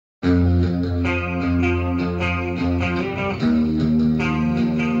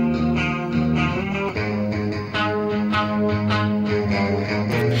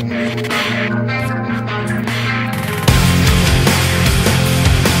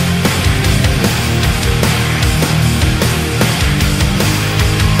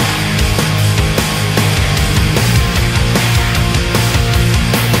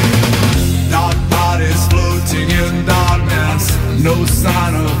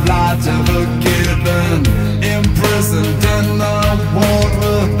fly to forgiven, imprisoned in the world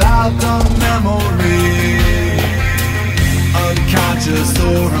without a memory. Unconscious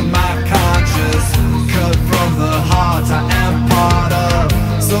or am I conscious? Cut from the heart I am part of.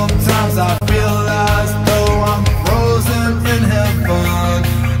 Sometimes I feel as though I'm frozen in heaven,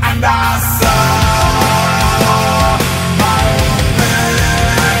 and I saw my own face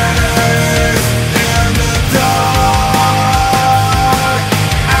in the dark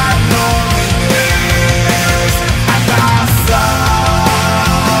and loneliness, and I saw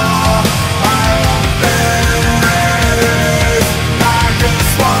my own face like a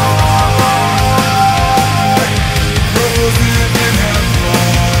swan frozen in heaven.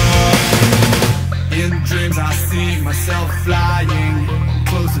 In dreams I see myself flying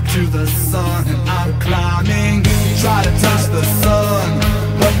closer to the sun, and I'm climbing. Try to touch the sun,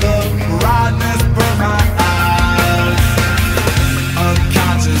 but the brightness burns my eyes.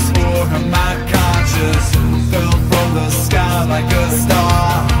 Unconscious or am I conscious? Fell from the sky like a star.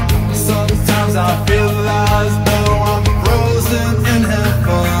 Sometimes I feel as though I'm frozen in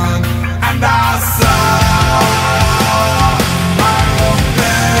heaven, and I saw my own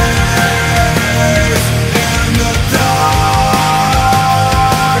face in the dark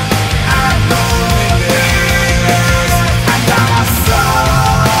and loneliness, and I saw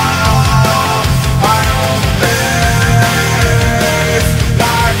my own face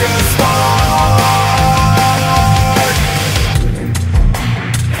like a spark.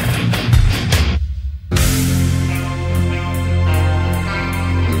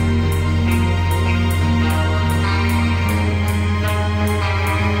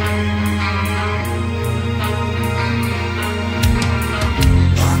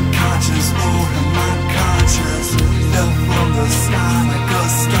 Unconscious or am I conscious? Fell from the sky like a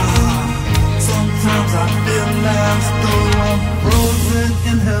star. Sometimes I feel as though I'm frozen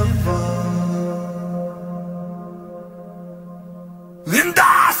in heaven.